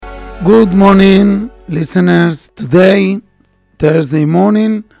Good morning, listeners. Today, Thursday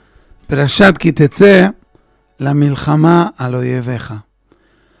morning, פרשת קיתצה למלחמה על אויביך.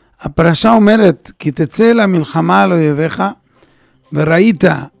 הפרשה אומרת, קיתצה למלחמה על אויביך, וראית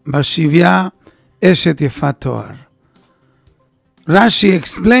בשביה אשת יפת תואר. Rashi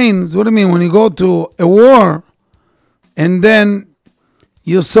explains, what do you mean, when you go to a war, and then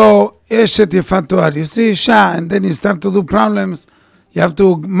you saw אשת יפת תואר, you see Isha, and then you start to do problems, you have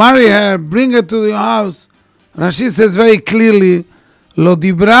to marry her, bring her to your house. Rashi says very clearly, לא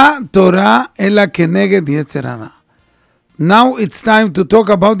דיברה תורה אלא כנגד יצר הרע. Now it's time to talk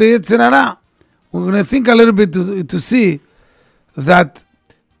about the יצר הרע. We're going to think a little bit to see that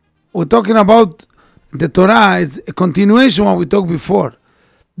we're talking about the Torah is a continuation of what we talked before.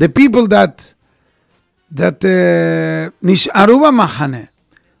 The people that נשארו במחנה,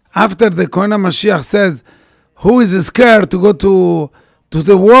 after the Kohen HaMashiach says, who is scared to go to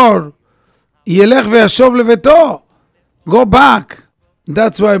the war, ילך וישוב לביתו, go back.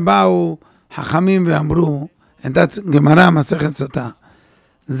 That's why באו חכמים ואמרו, and that's גמרא מסכת סוטה,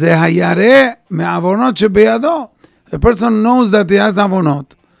 זה הירא מעוונות שבידו. A person knows that he has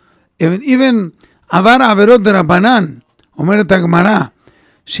עוונות. Even עבר עבירות דרבנן, אומרת הגמרא,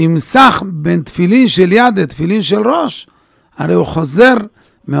 שימסך בין תפילין של יד לתפילין של ראש, הרי הוא חוזר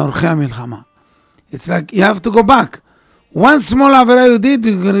מאורחי המלחמה. It's like you have to go back. One small עבירה יהודית,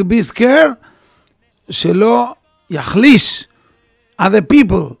 you're going to be scared, שלא יחליש other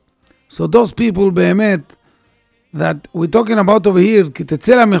people. So those people באמת, that we're talking about over here, כי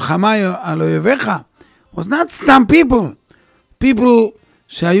תצא למלחמה על אויביך, was not some people. People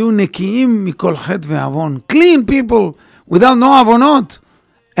שהיו נקיים מכל חטא ועוון. Clean people, without no עוונות.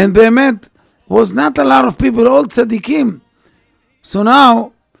 And באמת, was not a lot of people, all tzadikim. So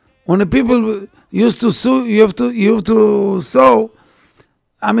now, when the people used to sow, you have to sow,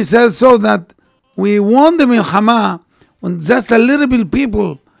 Am Yisrael saw that we won the מלחמה, when just a little bit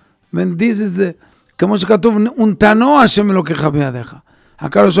people, when this is, כמו שכתוב, ונתנו השם אלוקיך בידיך.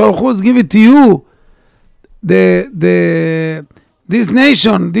 הקדוש ברוך הוא give it to you, this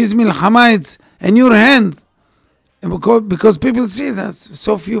nation, this מלחמה, it's in your hand. And because people see that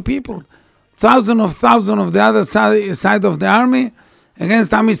so few people, thousands of the other side of the army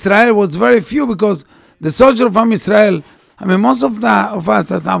against Am Yisrael was very few, because the soldier of Am Yisrael, I mean, most of us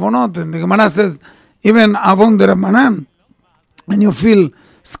has avonot, and the Gemara says, even avon derabanan, and you feel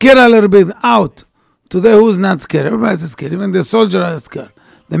scared a little bit out. Today, who's not scared? Everybody's scared. Even the soldiers are scared.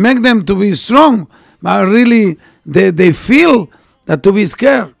 They make them to be strong, but really, they feel that to be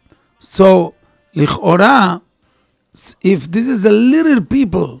scared. So, lichora, if this is a little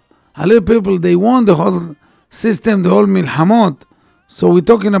people, they want the whole system, the whole milhamot. So we're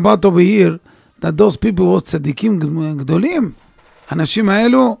talking about over here that those people were tzadikim gdolim. Anashim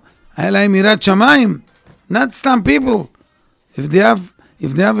האלו, היה להם יראת שמיים. Not some people. If they have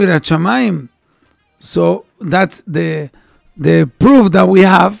יראת שמיים, so that's the proof that we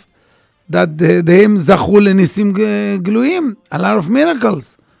have that הם זכו לניסים גלויים, a lot of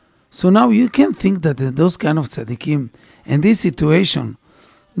miracles. So now you can think that those kind of tzadikim in this situation,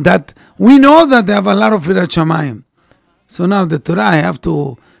 that we know that they have a lot of יראת שמיים. So now the Torah, I have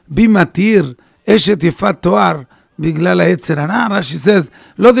to be matir, אשת יפת תואר, בגלל היצר הרע. Rashi says,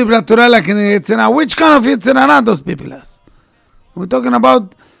 לא דיברה תורה אלא כנגד יצר הרע. Which kind of יצר הרע those people has? We're talking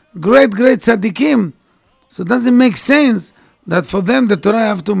about great tzadikim. So it doesn't make sense that for them the Torah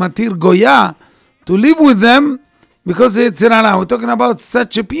have to matir goya, to live with them, because of יצר הרע. We're talking about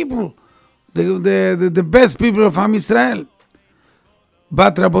such a people, the best people of Am Yisrael.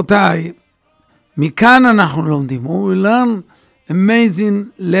 But רבותיי, מכאן אנחנו לומדים. We learn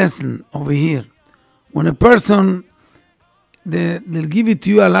amazing lesson over here. When a person, they'll give it to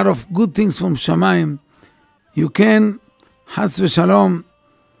you a lot of good things from Shamayim, you can, Has v'shalom,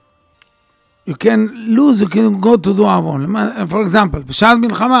 you can lose, you can go to do avon. For example, בשעת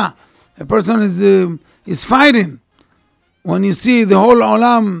מלחמה, a person is fighting. When you see the whole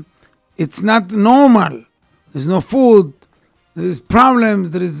olam, it's not normal. There's no food, there's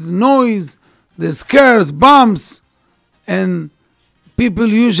problems, there is noise, there's scares, bombs, and people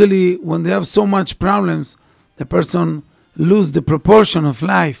usually, when they have so much problems, the person lose the proportion of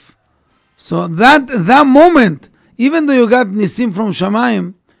life. So that moment, even though you got nisim from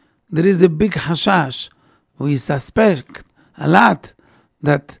Shamayim, there is a big hashash. We suspect a lot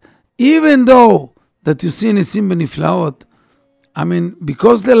that even though that you see nisim beniflaot, I mean,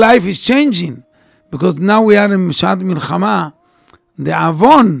 because the life is changing, because now we are in Shad Milchama, the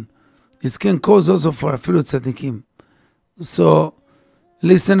avon, it can cause also for afilu tzadikim. So,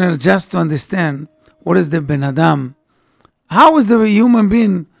 listeners, just to understand what is the Ben Adam, how is the human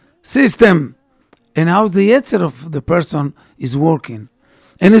being system, and how the Yetzer of the person is working.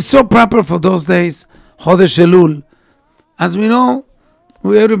 And it's so proper for those days, Chodesh Elul. As we know,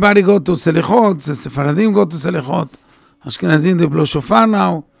 everybody go to Selichot, the Sephardim go to Selichot, Ashkenazim they blow shofar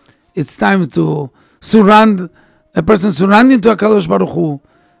now. It's time to a person surrendering to HaKadosh Baruch Hu.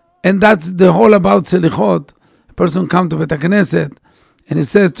 And that's the whole about Selichot. A person come to Bet HaKnesset and he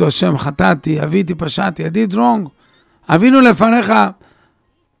says to Hashem, Chatati, Aviti, Pashati, I did wrong. Avinu lefanecha,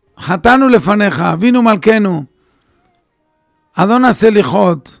 Chatanu lefanecha, Avinu malkenu, Adon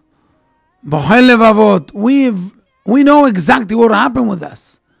HaSelichot, Bochel levavot. We know exactly what happened with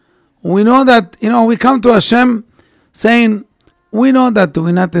us. We know that, we come to Hashem saying, we know that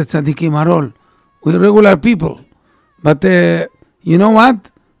we're not the tzaddikim at all. We're regular people. But you know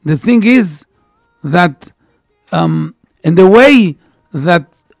what? The thing is that in the way that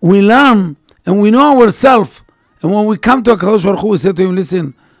we learn and we know ourselves, and when we come to HaKadosh Baruch Hu, we say to him,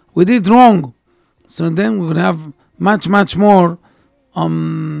 listen, we did wrong. So then we will have much, much more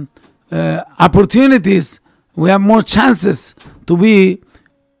opportunities. We have more chances to be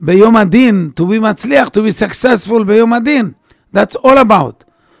B'yom Adin, to be Matzliach, to be successful B'yom Adin. That's all about.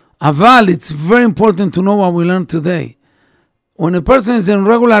 Aval, it's very important to know what we learned today. When a person is in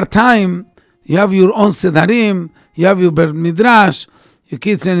regular time, you have your own sedarim, you have your Beit Midrash, your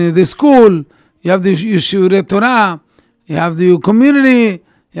kids in the school, you have the Shiurei Torah, you have the community,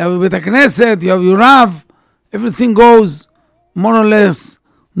 you have Bet HaKnesset, you have your Rav. Everything goes more or less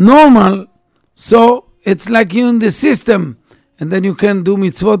normal. So it's like you in the system, and then you can do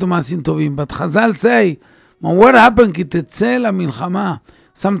mitzvot u'masim tovim. But Chazal say, what happened? Ki tetze lamilchama.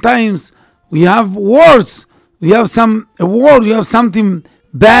 Sometimes we have wars. We have a war. You have something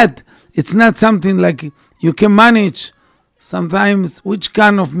bad. It's not something like you can manage. Sometimes, which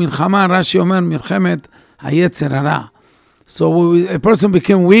kind of milchama? Rashi Omer, milchemet hayetzer hara. So a person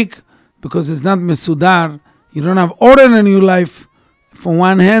became weak because it's not mesudar. You don't have order in your life. From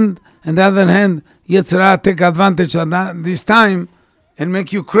one hand, and the other hand, Yetzer hara take advantage of this time and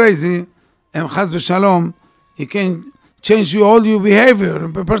make you crazy. And chas v'shalom, he can change all your behavior.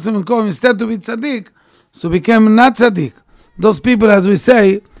 A person will come instead to be tzaddik, so became not tzaddik. Those people, as we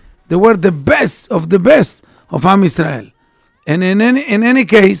say, they were the best of Am Israel. And in any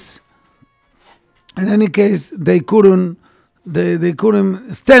case, they couldn't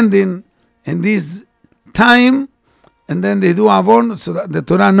stand in this time, and then they do avon. So that the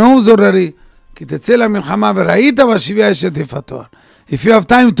Torah knows already. If you have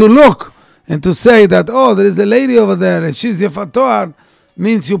time to look and to say that, there is a lady over there and she's Yefat Toar,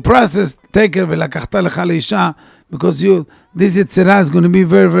 means you process, take her ולקחת לך לאישה, because this Yitzhak is going to be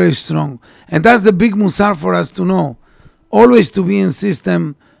very, very strong. And that's the big musar for us to know. Always to be in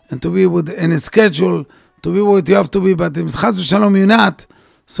system and to be in a schedule, to be what you have to be, but in Chas v'Shalom you're not.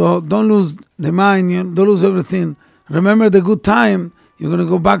 So don't lose the mind, don't lose everything. Remember the good time, you're going to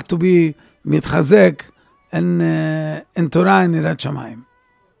go back to be מתחזק in Torah and יראת שמיים.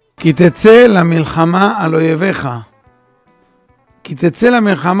 כי תצא למלחמה על אויביך. כי תצא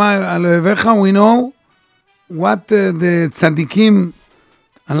למלחמה על אויביך, we know what the tzaddikim,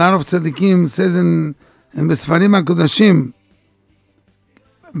 a lot of tzaddikim says בספרים הקודשים.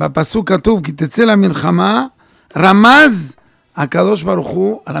 בפסוק כתוב, כי תצא למלחמה, רמז הקדוש ברוך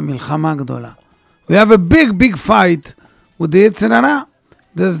הוא על המלחמה הגדולה. We have a big fight with the Yetzer hara.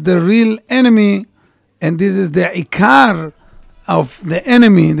 That's the real enemy, and this is the ikar of the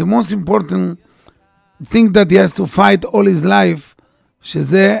enemy, the most important thing that he has to fight all his life,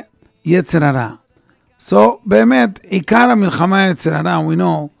 שזה יצר הרע. So, באמת, עיקר המלחמה יצר הרע, we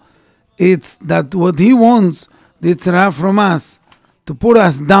know, it's that what he wants, the יצר הרע from us, to put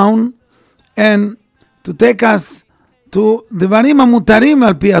us down, and to take us to דברים המותרים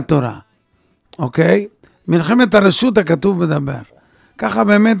על פי התורה. אוקיי? מלחמת הרשות הכתוב מדבר. ככה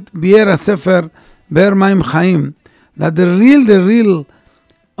באמת ביאר הספר באר מים חיים, that the real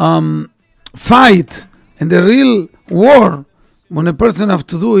fight and the real war when a person have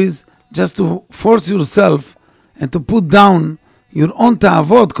to do is just to force yourself and to put down your own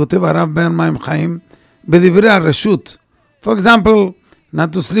תאוות, כותב הרב באר מים חיים, בדברי הרשות. For example,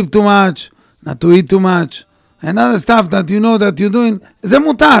 not to sleep too much, not to eat too much, and other stuff that you know that you're doing, זה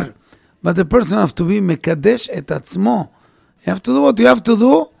מותר. But the person have to be מקדש את עצמו. You have to do what you have to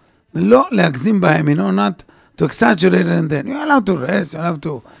do, ולא להגזים בהם, not to exaggerate, and then you're allowed to rest, you're allowed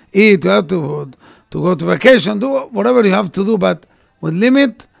to eat, you're allowed to go to vacation, do whatever you have to do, but with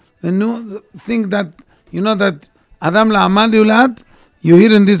limit, and no think that, that Adam la'amal yulad, you're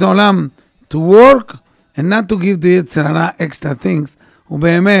here in this olam to work, and not to give the יצר הרע extra things.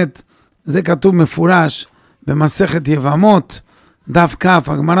 ובאמת, זה כתוב מפורש במסכת יבמות, דף כף,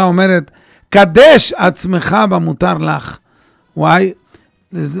 הגמרא אומרת, קדש עצמך במותר לך. Why?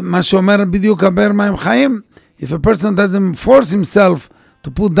 זה מה שאומר בדיוק הבאר מים חיים. If a person doesn't force himself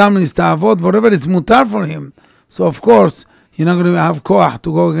to put down his תאוות, whatever is מותר for him, so of course, you're not going to have כוח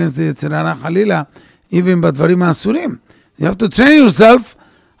to go against the יצר הרע חלילה, even בדברים האסורים. You have to train yourself.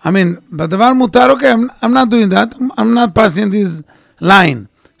 I mean, בדבר מותר, okay, I'm not doing that. I'm not passing this line.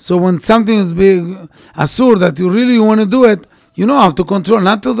 So when something is big, asur, that you really want to do it, you know how to control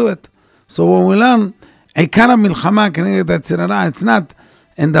not to do it. So when we learn, עיקר המלחמה כנגד היצר הרע, it's not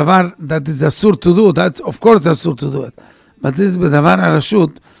in דבר that is asur to do. That's of course asur to do it. But this is בדבר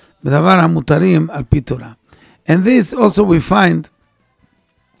הרשות, בדבר המותרים על פי תורה. And this also we find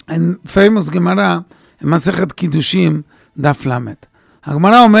in famous גמרא, במסכת קידושים, דף למד.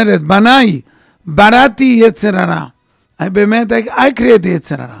 הגמרא אומרת, בניי, בראתי יצר הרע. באמת, I created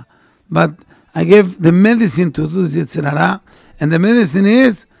יצר הרע. But I gave the medicine to do this יצר הרע, and the medicine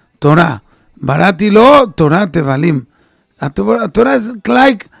is תורה. בראתי לו תורה תבלים. התורה is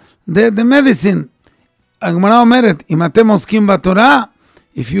like the medicine. הגמרא אומרת, אם אתם עוסקים בתורה,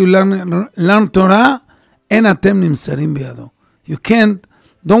 if you learn תורה, אין אתם נמסרים בידו. You can't,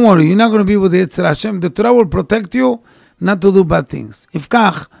 don't worry, you're not going to be with the יצר השם. The Torah will protect you not to do bad things. if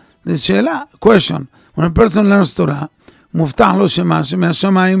כך, this שאלה, question, when a person learns Torah, מובטח לו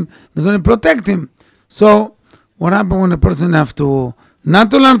שמהשמיים, they're going to protect him. So, what happens when a person have to,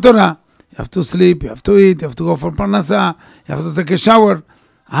 not to learn Torah? You have to sleep, you have to eat, you have to go for parnasa, you have to take a shower.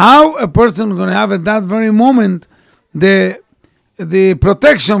 How a person is going to have at that very moment the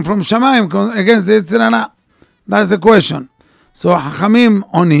protection from Shamayim against the Yetzer Hara? That's the question. So, Hachamim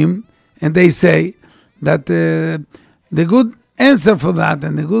on him, and they say that the good answer for that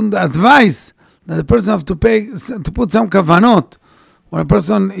and the good advice that the person have to put some kavanot. When a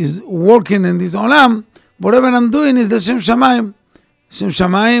person is working in this olam, whatever I'm doing is the Shem Shamayim. Shem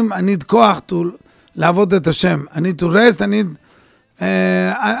Shamayim, I need koach to לעבוד את Hashem. I need to rest. I need.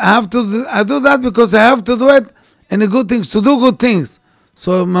 I do that because I have to do it, and the good things to do good things.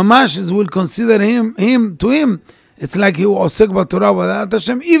 So Mamash will consider him. It's like he osek b'Torah without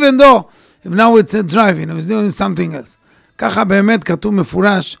Hashem, even though if now it's driving, if he's doing something else. ככה באמת כתוב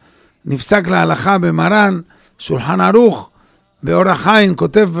מפורש, נפסק להלכה במרן, שולחן ערוך, באור החיים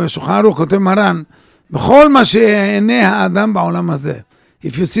כותב, שולחן ערוך כותב מרן, בכל מה שעיני האדם בעולם הזה.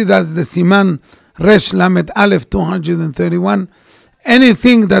 If you see that's the סימן רש למד א' 231,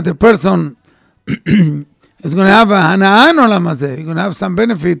 anything that the person is going to have הנאה in עולם הזה, you're going to have some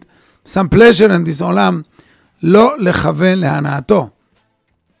benefit, some pleasure in this עולם, לא לכוון להנאתו.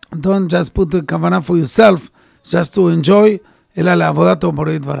 Don't just put the כוונה for yourself, just to enjoy, אלא לעבודתו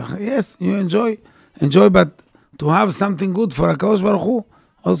בורא יתברך. Yes, you enjoy, but to have something good for הקדוש ברוך הוא.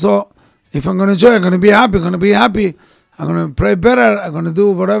 Also, if I'm going to enjoy, I'm going to be happy, I'm going to pray better, I'm going to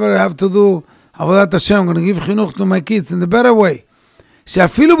do whatever I have to do, עבודת השם, I'm going to give חינוך to my kids in the better way.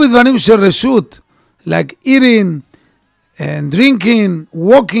 שאפילו בדברים של רשות, like eating, and drinking,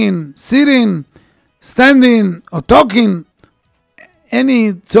 walking, sitting, standing, or talking,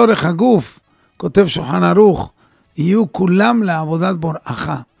 any צורך הגוף, כותב שולחן ערוך, יהיו כולם לעבודת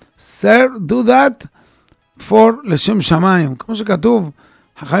בוראך. Sir, do that for לשם שמיים. כמו שכתוב,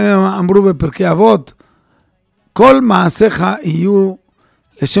 החיים אמרו בפרקי אבות, כל מעשיך יהיו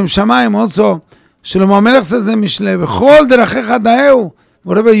לשם שמיים. Also, שלמה המלך זה משלי, בכל דרכיך דאהו.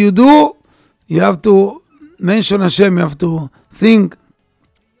 Whatever you do, you have to mention Hashem, you have to think,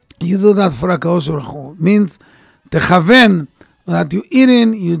 you do that for הקדוש ברוך הוא. Means, תכוון, that you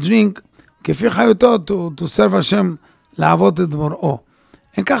eating, you drink, כפי חיותו, to serve Hashem, לעבוד את בוראו.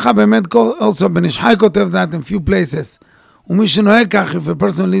 אין ככה באמת, also, בן איש חי כותב that in few places. ומי שנוהג כך, if a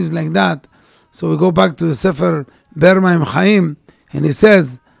person lives like that, so we go back to the ספר באר מים חיים, and he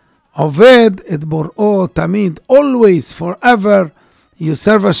says, עובד את בוראו תמיד, always, forever, you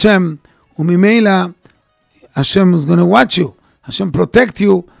serve Hashem, וממילא, Hashem is going to watch you. Hashem protect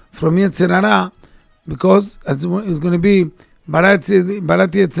you from יצר הרע, because it's going to be,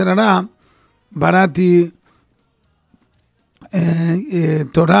 בראתי יצר הרע, בראתי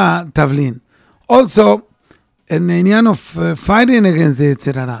תורה תבלין. Also, in the העניין of fighting against the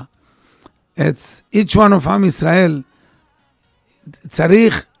יצר הרע, it's each one of עם ישראל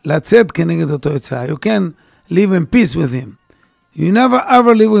צריך לצאת כנגד אותו יצר הרע. You can live in peace with him. You never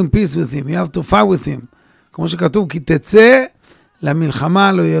ever live in peace with him. You have to fight with him. כמו שכתוב, כי תצא למלחמה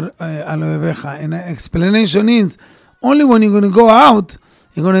על אויביך. And explanation is, only when you're going to go out,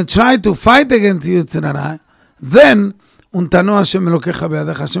 you're going to try to fight against יצר הרע, then, ונתנו השם אלוקיך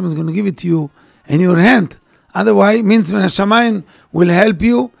בידיך, Hashem is going to give it to you in your hand. Otherwise, means when Hashemayim will help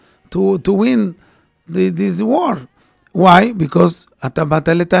you to win this war. Why? Because אתה באת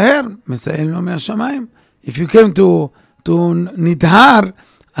לטהר, מסייל לו מהשמיים. If you came to נטהר,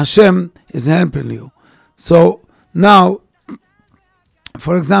 Hashem is helping you. So now,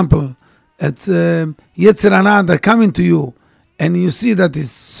 for example, it's Yetzer Hara that coming to you, and you see that it's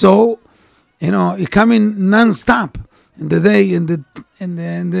so, it coming non-stop in the day, in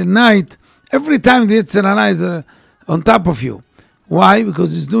the night. Every time the Yetzer Hara is on top of you. Why?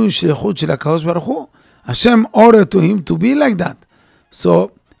 Because he's doing shlichut shel HaKadosh Baruch Hu. Hashem ordered to him to be like that.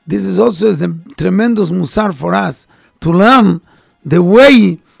 So this is also a tremendous musar for us to learn the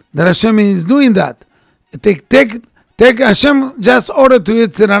way that Hashem is doing that. Take Hashem just ordered to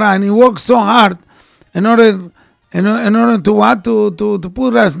Yetzer Hara, and he works so hard in order to what? To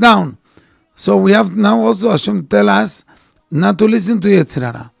put us down. So we have now also Hashem tell us not to listen to Yetzer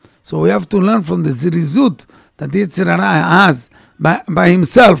Hara. So we have to learn from the zirizut that Yetzer Hara has by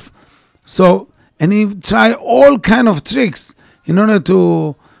himself. So, and he try all kind of tricks in order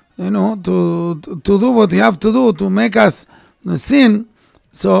to do what he have to do to make us sin.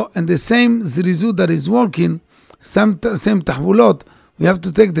 So, and the same zirizut that is working, same tahvulot, we have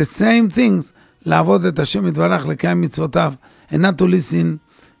to take the same things, לעבוד את השם יתברך, לקיים מצוותיו, and not to listen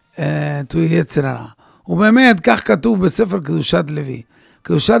to יצר הרע. ובאמת, כך כתוב בספר קדושת לוי.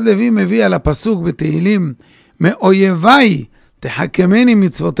 קדושת לוי מביא על הפסוק בתהילים, מאויביי תחכמני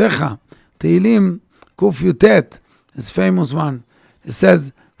מצוותיך. תהילים ק"ט, is famous one. It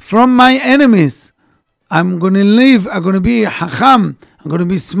says, from my enemies, I'm going to live, I'm going to be חכם, I'm going to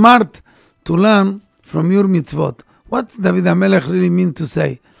be smart to learn from your mitzvot. What David HaMelech really mean to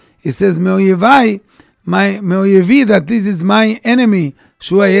say? He says, מאויביי, מאויבי, that this is my enemy,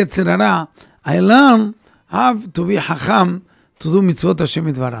 שהוא היצר הרע, I learn how to be חכם to do mitzvot Hashem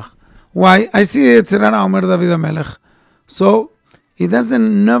יתברך. Why? I see יצר הרע, אומר דוד המלך. So, he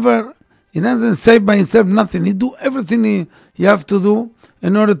doesn't say by himself nothing. He do everything he have to do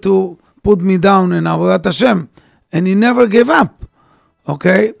in order to put me down in Avodat Hashem. And he never gave up.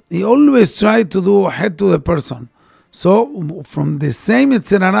 Okay? He always tried to do head to the person. So, from the same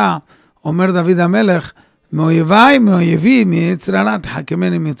יצר הרע, אומר דוד המלך, מאויביי, מאויבי, מיצר הרע,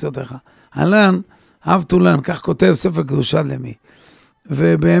 תחכמני מצוותיך. I have to learn, כך כותב ספר קדושת למי.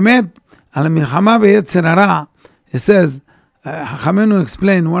 ובאמת, על המלחמה ביצר הרע, he says, חכמנו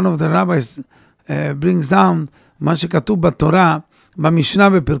explain, one of the rabbis brings down, מה שכתוב בתורה, במשנה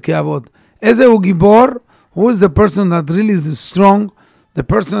בפרקי אבות. איזה הוא גיבור? Who is the person that really is strong? The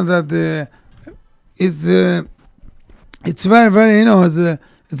person that is, it's very, very,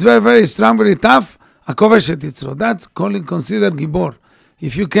 it's very, very strong, very tough. הכובש את יצרו. That's considered גיבור.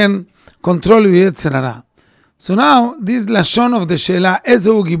 If you can control your יצר הרע. So now, this לשון of the שאלה, איזה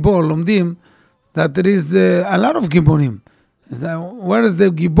הוא גיבור? לומדים that there is a lot of גיבורים. Where is the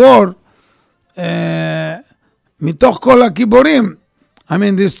גיבור? מתוך כל הגיבורים. I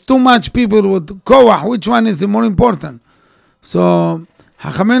mean, there's too much people with כוח. Which one is more important? So,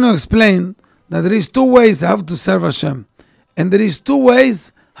 חכמנו explain that there is two ways how to serve Hashem. And there is two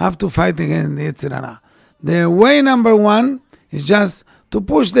ways how to fight against the יצר הרע. The way number one is just to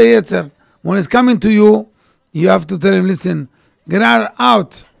push the יצר. When it's coming to you, you have to tell him, listen, get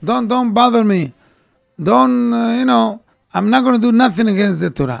out. Don't bother me. Don't, I'm not going to do nothing against the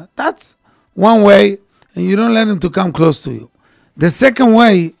Torah. That's one way, and you don't let him to come close to you. The second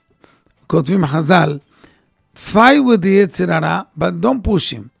way, כותבים חז"ל, fight with the יצר הרע, but don't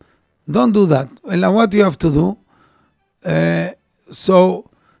push him. Don't do that. And what you have to do, so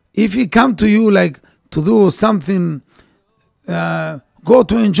if he come to you like to do something, go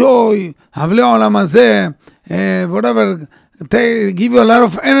to enjoy, havle olam hazeh, whatever, give you a lot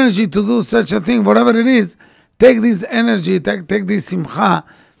of energy to do such a thing, whatever it is, take this energy, take this simcha,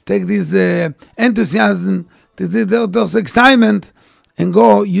 take this enthusiasm, this excitement, and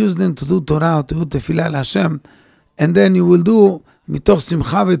go use them to do Torah, to do tefillah Hashem, and then you will do mitoch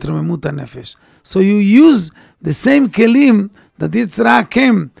simcha v'tromemut hanefesh. So you use the same kelim that יצר הרע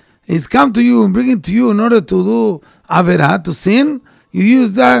came, he's come to you and bring it to you in order to do avera, to sin. You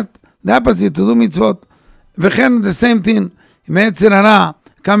use that, the opposite, to do mitzvot. וכן, the same thing, אם יצר הרע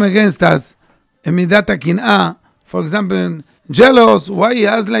come against us, מידת הקנאה, for example, jealous, why he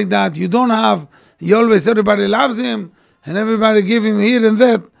has like that, you don't have, he always, everybody loves him, and everybody give him here and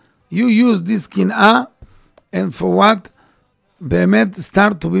that, you use this קנאה, and for what? באמת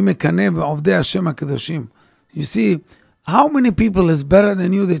start to be מקנא בעובדי השם הקדושים. You see, how many people is better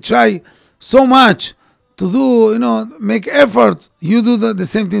than you, they try so much to do, make efforts. You do the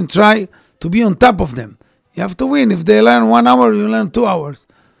same thing, try to be on top of them. You have to win. If they learn 1 hour, you learn 2 hours.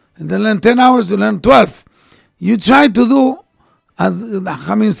 If they learn 10 hours, you learn 12. You try to do, as the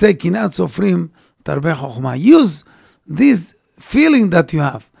Chachamim say, קנאת סופרים תרבה חוכמה. Use this feeling that you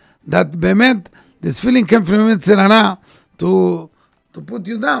have, that באמת, this feeling came from יצר הרע to put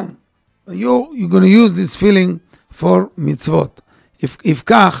you down. You're going to use this feeling for mitzvot. If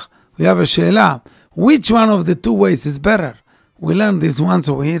כך, we have a שאלה. Which one of the two ways is better? We learned this once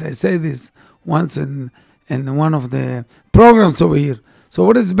over here. I say this once in one of the programs over here. So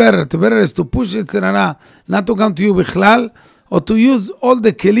what is better? The better is to push יצר הרע, not to come to you בכלל, or to use all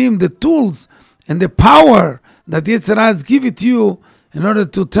the kelim, the tools, and the power that יצר הרע has given to you in order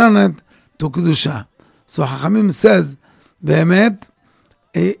to turn it to kedusha. So Chachamim says, באמת,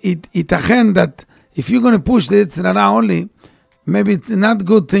 ייתכן that if you're going to push the יצר הרע only, maybe it's not a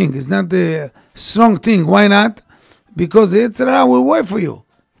good thing. It's not a strong thing. Why not? Because the יצר הרע will wait for you.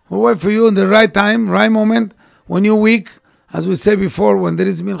 Will wait for you in the right time, right moment, when you're weak, as we said before, when there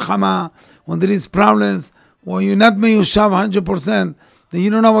is milchama, when there is problems, when you're not meyushav 100%, then you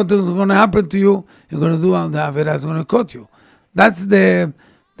don't know what is going to happen to you. You're going to do the avera is going to cut you. That's the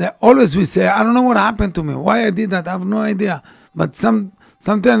always we say, I don't know what happened to me. Why I did that, I have no idea. But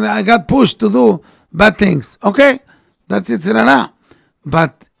sometimes I got pushed to do bad things. Okay, that's yetzer hara.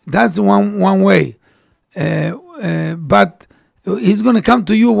 But that's one way. But he's going to come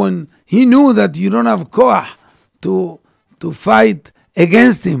to you when he knew that you don't have koach to fight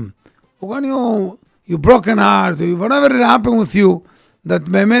against him. When you broken heart, or whatever happened with you, that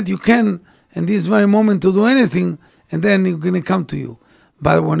באמת you can in this very moment to do anything, and then he's going to come to you.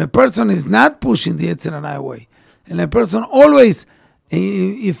 But when a person is not pushing the yetzer hara away, and a person always,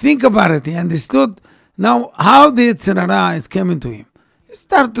 he think about it, he understood now how the yetzer hara is coming to him. He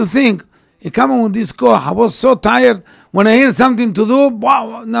start to think, he coming with this koach. I was so tired when I hear something to do.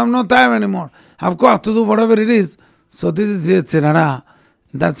 Wow, now I'm not tired anymore. I have koach to do whatever it is. So this is yetzer hara.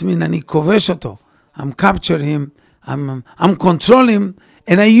 That's mean אני כובש אותו. I'm capturing him. I'm controlling him.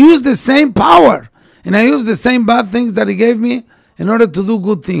 And I use the same power. And I use the same bad things that he gave me in order to do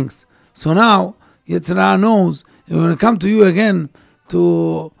good things. So now, yetzer hara knows he's going to come to you again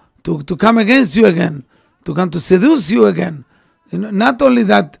to come against you again. To come to seduce you again. Not only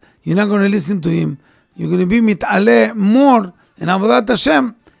that, you're not going to listen to him. You're going to be mit'aleh more in avodat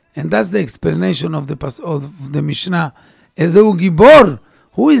Hashem. And that's the explanation of the Mishnah. Ezehu Gibor.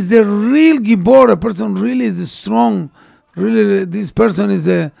 Who is the real Gibor? A person really is strong. Really, this person is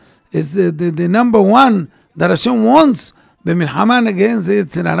the number one that Hashem wants. במלחמה against the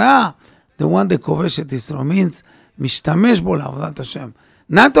יצר הרע. The one that כובש את ישרו means משתמש בו לעבודת Hashem.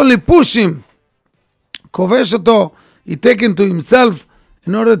 Not only push him, כובש אותו, he taken to himself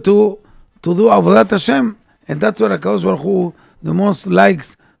in order to do עבודת Hashem. And that's what HaKadosh Baruch Hu the most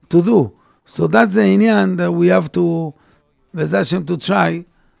likes to do. So that's the inyan that we have to, B'ezrat Hashem, to try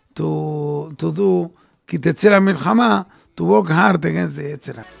to do, כי תצא למלחמה, to work hard against the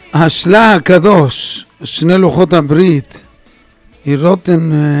יצר הרע. השלה הקדוש, שני לוחות הברית, he wrote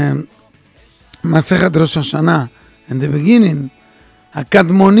in מסכת ראש השנה, in the beginning,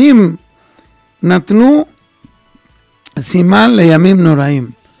 הקדמונים נתנו סימן לימים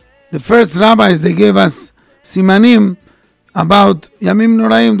נוראים. The first rabbis, they gave us סימנים about ימים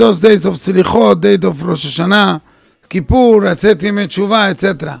נוראים, those days of סליחות, date of ראש השנה, כיפור, יצאת ימי תשובה, etc.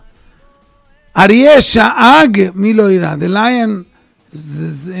 אריה שאג, מי לא יראה? The lion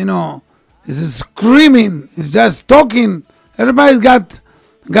is, is screaming, is just talking, everybody got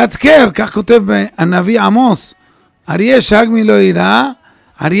scared, כך כותב הנביא עמוס. אריה שאג, מי לא יראה?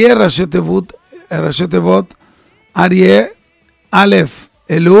 אריה ראשי תיבות, אריה א'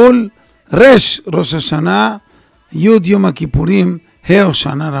 אלול, רש ראש השנה, י' יום הכיפורים, ה'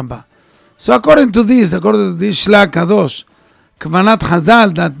 שנה רבה. So according to this שלה הקדוש, כוונת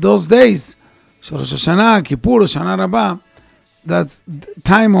חז"ל, that those days, שראש השנה, כיפור, שנה רבה, that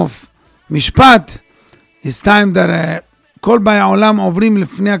time of משפט, is time that כל באי העולם עוברים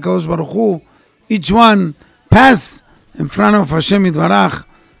לפני הקדוש ברוך הוא, each one pass in front of השם יתברך,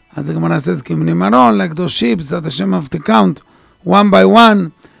 אז הגמרא says, כמני מרון, like those sheep that Hashem have to count one by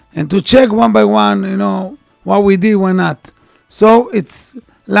one, and to check one by one, what we did, why not. So it's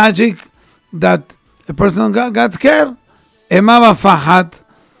logic that a person got scared. אימה ופחד,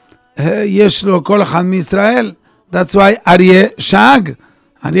 יש לו כל אחד מישראל. That's why אריה שאג.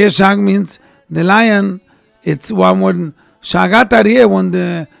 אריה שאג means the lion, it's one word, שאגת אריה,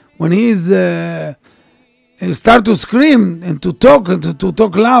 when he is start to scream and to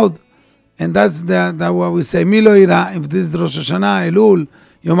talk loud, and that's what we say, מי לא יראה, if this is ראש השנה, אלול,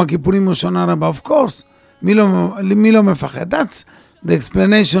 יום הכיפורים הוא שנה רבה, of course, מי לא מפחד. That's the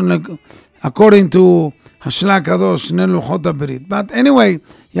explanation, like, according to השלה הקדוש, שני לוחות הברית. But anyway,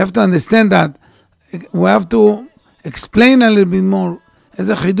 you have to understand that we have to explain a little bit more.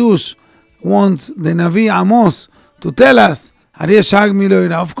 איזה חידוש wants the נביא עמוס to tell us, Arye Shag mi lo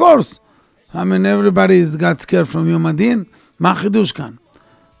yira. Of course. I mean, everybody got scared from Yom Adin. Ma chidush kan.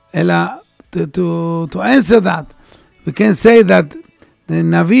 Ela, to answer that, we can say that the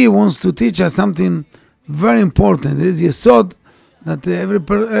Navi wants to teach us something very important. There is yesod that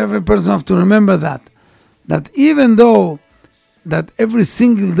every person have to remember that even though that every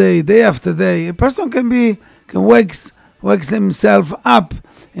single day, day after day, a person can wakes himself up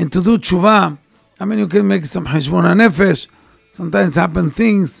and to do tshuva. I mean, you can make some cheshbon hanefesh. Sometimes happen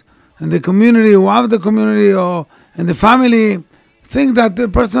things in the community, or out of the community, or in the family. Think that the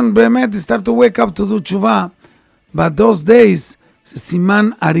person behemet start to wake up to do tshuva. But those days,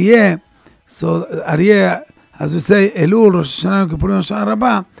 siman Aryeh, so Aryeh, as we say, Elul, Rosh Hashanah, Yom Kippurim, Shana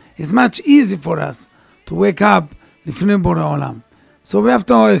Rabbah, is much easy for us to wake up Lifnei Borei Olam. So we have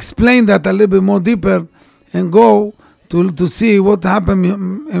to explain that a little bit more deeper and go to see what happened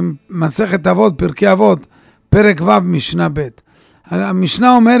in Masechet Avot, Pirkei Avot, Perek Vav, Mishnah Bet.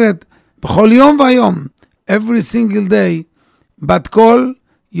 המשנה אומרת, בכל יום ויום, every single day, בת קול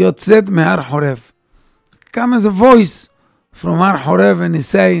יוצאת מהר חורב. Comes a voice from הר חורב and he's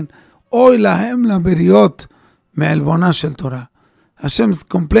saying, אוי להם לבריות מעלבונה של תורה. השם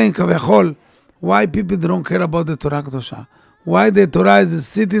complain כביכול, why people don't care about the Torah הקדושה. Why the Torah is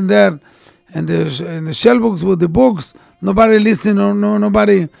sitting there and the shell books with the books, nobody listen,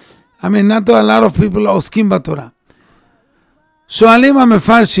 nobody, I mean, not a lot of people עוסקים בתורה. שואלים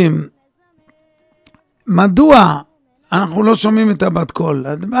המפרשים, מדוע אנחנו לא שומעים את הבת קול?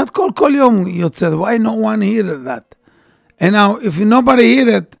 הבת קול כל יום יוצאת. Why no one hear that? And now, if nobody hear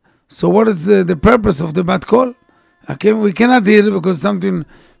it, so what is the purpose of the בת קול? Okay, we cannot hear it because something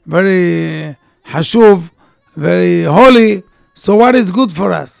very חשוב, very holy, so what is good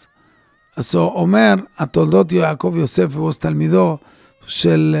for us? So אומר, התולדות יעקב יוסף was תלמידו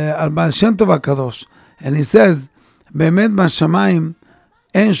של הבעל שם טוב הקדוש. And he says, באמת בשמיים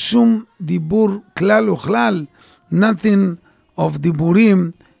אין שום דיבור כלל וכלל, nothing of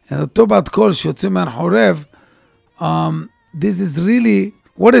דיבורים, אותו בת קול שיוצא מהחורב, this is really,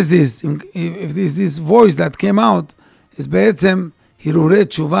 what is this? If this voice that came out, is בעצם הרהורי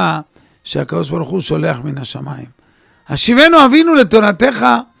תשובה שהקדוש ברוך הוא שולח מן השמיים. השיבנו אבינו לתורתך,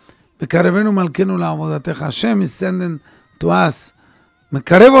 וקרבנו מלכנו לעבודתך. השם is sending to us,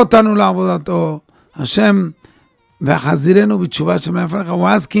 מקרב אותנו לעבודתו, השם והחזירנו בתשובה שמאפרך, הוא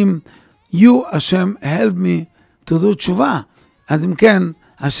asking, you, השם, help me to do תשובה. אז אם כן,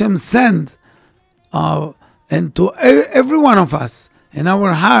 השם send and to every one of us in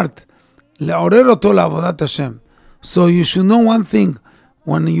our heart, לעורר אותו לעבודת השם. So you should know one thing,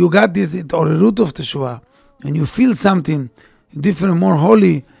 when you got this התעוררות of תשובה, and you feel something different, more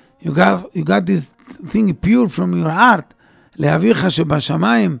holy, you got this thing pure from your heart, לאביך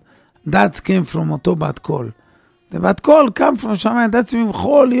שבשמיים, that came from אותו בת קול. The בת קול come from שמיים, that's mean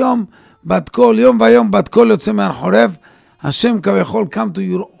כל יום בת קול, יום ויום בת קול יוצא מהחורב, השם כביכול come to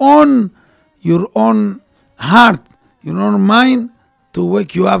your own heart, your own mind, to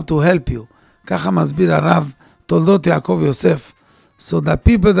wake you up, to help you. ככה מסביר הרב תולדות יעקב יוסף. So the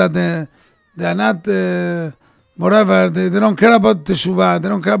people that they are not, whatever, they don't care about תשובה, they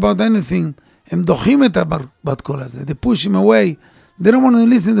don't care about anything, הם דוחים את הבת קול הזה, they push him away, they don't want to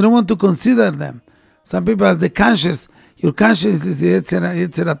listen, they don't want to consider them. Some people have the conscious, your conscience is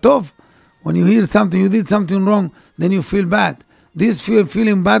יצר הטוב. When you hear something, you did something wrong, then you feel bad. This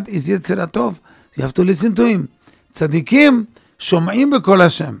feeling bad is יצר הטוב. You have to listen to him. צדיקים שומעים בקול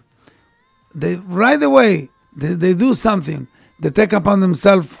השם. They right away, they do something. They take upon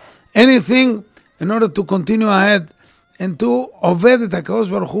themselves anything in order to continue ahead and to עובד את הקדוש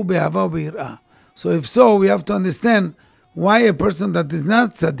ברוך הוא באהבה וביראה. So if so, we have to understand why a person that is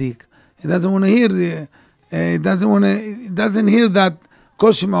not tzaddik, he doesn't want to hear he doesn't hear that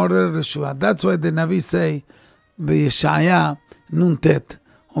כל שמעורר רשוע. That's why the Navi say בישעיה נ"ט.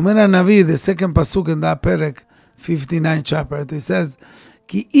 אומר הנביא, the second pasuk in that פרק 59 chapter, he says,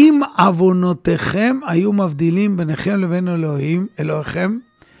 כי אם עוונותיכם היו מבדילים ביניכם לבין אלוהיכם,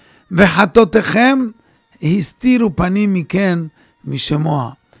 וחטאותיכם הסתירו פנים מכן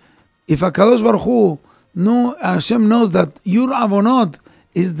משמוע. If הקדוש ברוך הוא, Hashem knows that your עוונות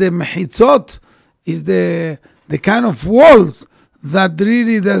is the מחיצות, is the kind of walls that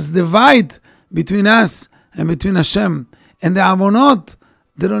really does divide between us and between Hashem. And the עוונות,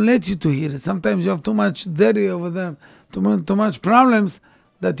 they don't let you to hear it. Sometimes you have too much dirty over there, too much problems,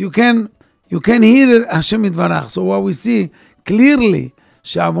 that you can hear Hashem יתברך. So what we see clearly,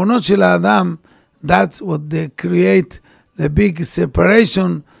 שהעוונות של האדם, that's what they create, the big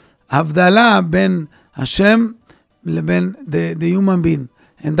separation, הבדלה בין Hashem לבין the human being.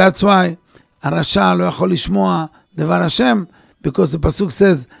 And that's why הרשע לא יכול לשמוע דבר השם, because the pasuk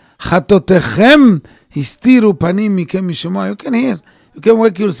says, חטאותיכם הסתירו פנים מכם משמוע. You can hear, you can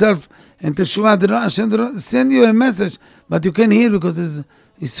wake yourself and teshuvah. Hashem did not send you a message, but you can hear because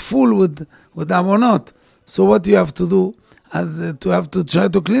it's full with avonot. So what you have to do is to have to try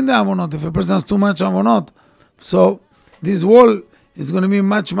to clean the avonot. If a person has too much avonot, so this wall is going to be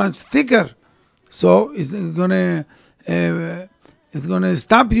much, much thicker. So it's going to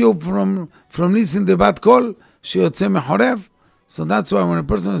stop you from listening to the bad call, שיוצא מחורב. So that's why when a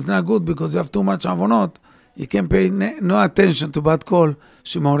person is not good because you have too much avonot, you can pay no attention to bad call,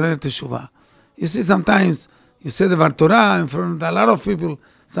 שמעורר תשובה. You see, sometimes you say the דבר Torah in front of a lot of people,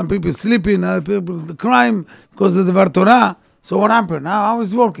 some people sleeping, other people crying because of the דבר Torah. So what happened? Now how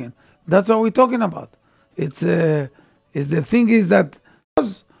is it working? That's what we're talking about. It's the thing is that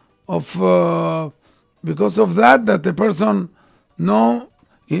because of that the person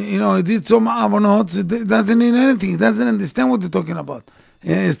he did some avonot, it doesn't mean anything. He doesn't understand what you're talking about.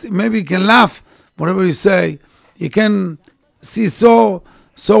 Maybe he can laugh, whatever you say. He can see so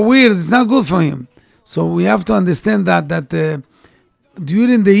weird. It's not good for him. So we have to understand that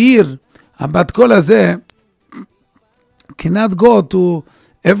during the year, הבת קול הזה cannot go to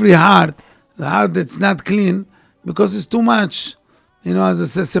every heart, the heart that's not clean, because it's too much, as I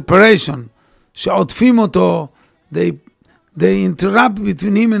say, separation. שעוטפים אותו, they interrupt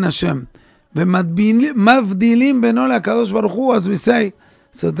between him and Hashem. ומבדילים בינו לקדוש ברוך הוא, as we say.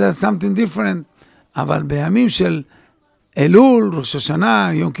 So that's something different. אבל בימים של אלול, ראש השנה,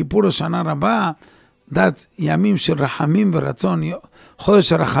 יום כיפור, השנה רבה, that's ימים של רחמים ורצון,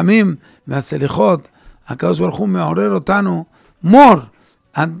 חודש הרחמים והסליחות. הקדוש ברוך הוא מעורר אותנו more.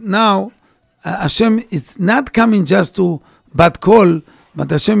 And now, Hashem, it's not coming just to bat call, but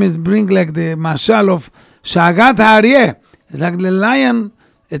Hashem is bring like the mashal of Shagat HaAryeh. It's like the lion,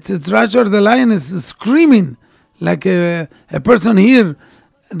 it's Roger, the lion is screaming like a person here,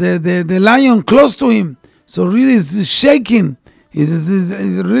 the lion close to him. So really it's shaking.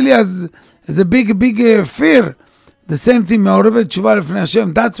 He's really has a big fear. The same thing, Me'orevet Tshuva Lefnei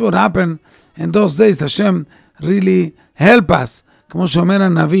Hashem. That's what happened in those days. Hashem really help us. כמו שאומר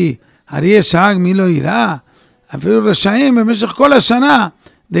הנביא, אריה שאג מי לא יראה. אפילו רשעים במשך כל השנה,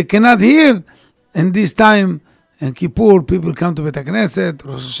 they cannot hear. In this time, in Kippur, people come to בית הכנסת,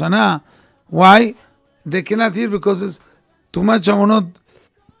 ראש השנה. Why? They cannot hear because it's too much avonot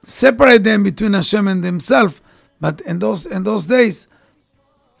separate them between Hashem and themselves. But in those days,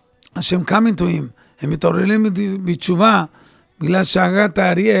 Hashem coming to him, הם מתעוררים בתשובה, בגלל שאגת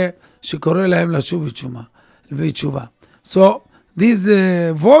האריה שקורא להם לשוב בתשובה. So, this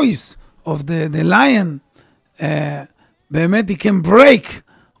voice of the lion, באמת, he can break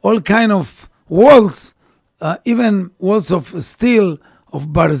all kind of walls, even walls of steel, of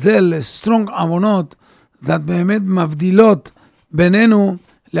ברזל, strong avonot, that באמת מבדילות בינינו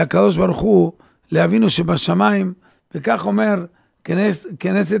לקדוש ברוך הוא, לאבינו שבשמיים, וכך אומר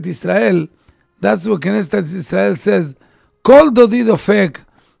כנסת ישראל, that's what כנסת ישראל says, כל דודי דופק,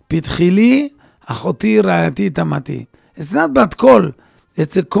 פתחי לי, אחותי רעייתי תמתי. It's not but call,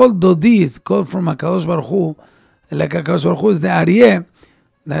 it's a call dodi, it's called from HaKadosh Baruch Hu, like HaKadosh Baruch Hu is the Aryeh,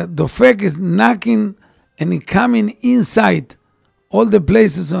 the dofek is knocking and coming inside all the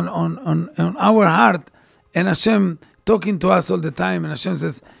places on our heart, and Hashem talking to us all the time, and Hashem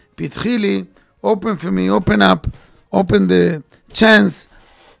says, Pitchili, open for me, open up, open the chance,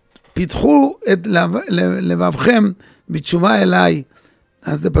 פיתחו את לבבכם בתשובה אליי.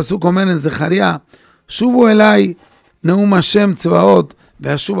 אז הפסוק אומר in זכריה, שובו אליי נאום השם צבאות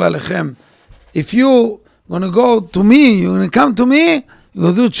ואשוב עליכם. If you gonna go to me, you're gonna come to me,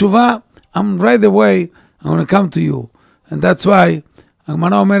 you do תשובה, I'm right away, I'm gonna come to you. And that's why,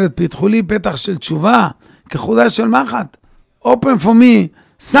 הגמרא אומרת, פיתחו לי פתח של תשובה, כחודה של מחט. Open for me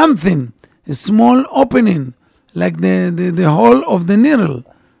something, a small opening, like the hole of the needle.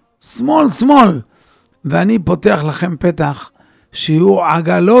 small. ואני פותח לכם פתח, שיהיו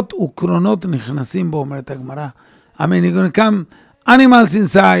עגלות וקרונות נכנסים בו, אומרת הגמרא. I mean, you're going to come animals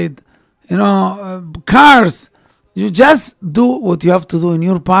inside, cars. You just do what you have to do in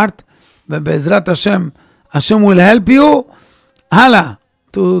your part, ובעזרת השם, Hashem will help you, הלאה,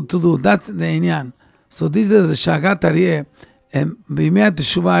 to do. That's the עניין. So this is the שאגת אריה, בימי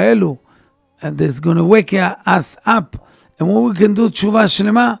התשובה האלו, and it's going to wake us up, and what we can do תשובה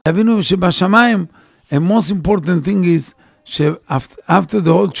שלמה, תבינו שבשמיים, the most important thing is, after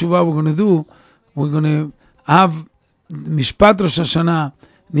the whole תשובה we're going to do, we're going to have משפט ראש השנה,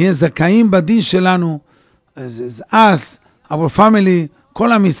 נהיה זכאים בדין שלנו, as us, our family,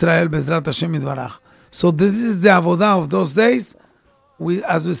 כל עם ישראל בעזרת השם יתברך. So this is the עבודה of those days.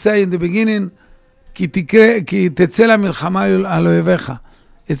 As we say in the beginning, כי תצא למלחמה על אויביך.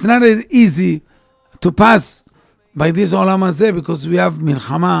 It's not easy to pass by this עולם הזה, because we have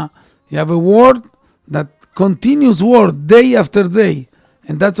מלחמה, you have a war that continues war day after day,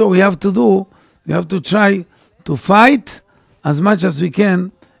 and that's what we have to do. We have to try to fight as much as we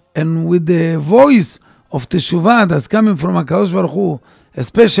can, and with the voice of Teshuvah that's coming from HaKadosh Baruch Hu,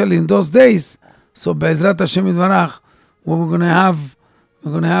 especially in those days, so Be'ezrat Hashem Yitbarach, we're going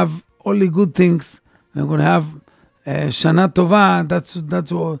to have only good things. We're going to have Shana Tova.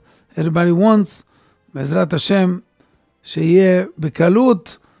 That's what everybody wants. Be'ezrat Hashem, שיהיה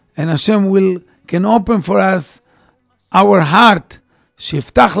בקלות, and Hashem can open for us our heart,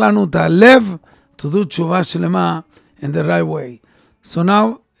 שיפתח לנו את הלב, to do תשובה שלמה in the right way. So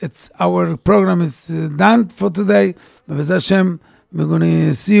now our program is done for today. Be'ezrat Hashem, we're going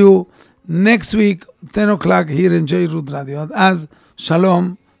to see you next week, 10 o'clock here in J-Root Radio. עד אז,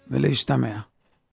 שלום ולהשתמע.